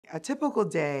A typical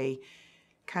day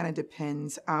kind of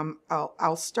depends.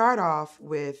 I'll start off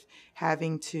with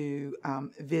having to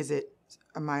visit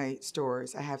my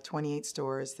stores. I have 28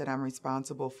 stores that I'm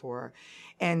responsible for.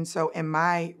 And so in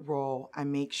my role, I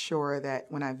make sure that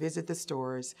when I visit the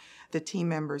stores, the team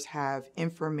members have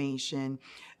information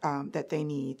that they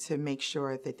need to make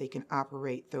sure that they can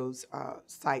operate those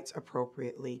sites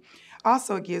appropriately.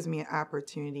 Also, it gives me an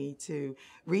opportunity to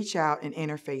reach out and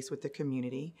interface with the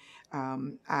community.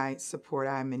 I'm an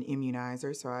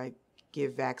immunizer, so I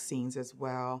give vaccines as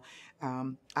well.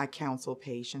 I counsel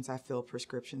patients. I fill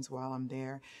prescriptions while I'm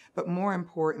there. But more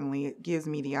importantly, it gives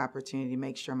me the opportunity to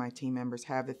make sure my team members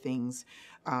have the things,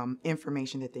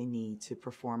 information that they need to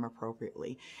perform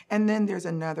appropriately. And then there's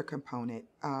another component.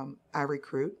 I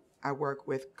recruit. I work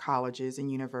with colleges and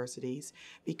universities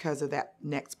because of that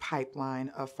next pipeline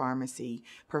of pharmacy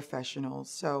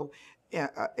professionals. So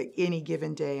any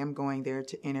given day, I'm going there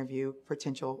to interview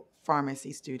potential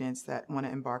pharmacy students that want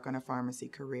to embark on a pharmacy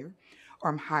career,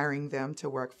 or I'm hiring them to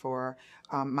work for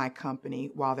my company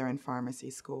while they're in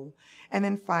pharmacy school. And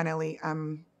then finally,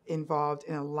 I'm involved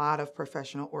in a lot of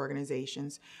professional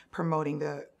organizations promoting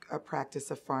the practice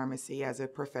of pharmacy as a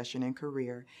profession and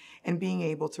career, and being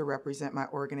able to represent my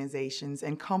organizations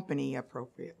and company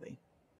appropriately.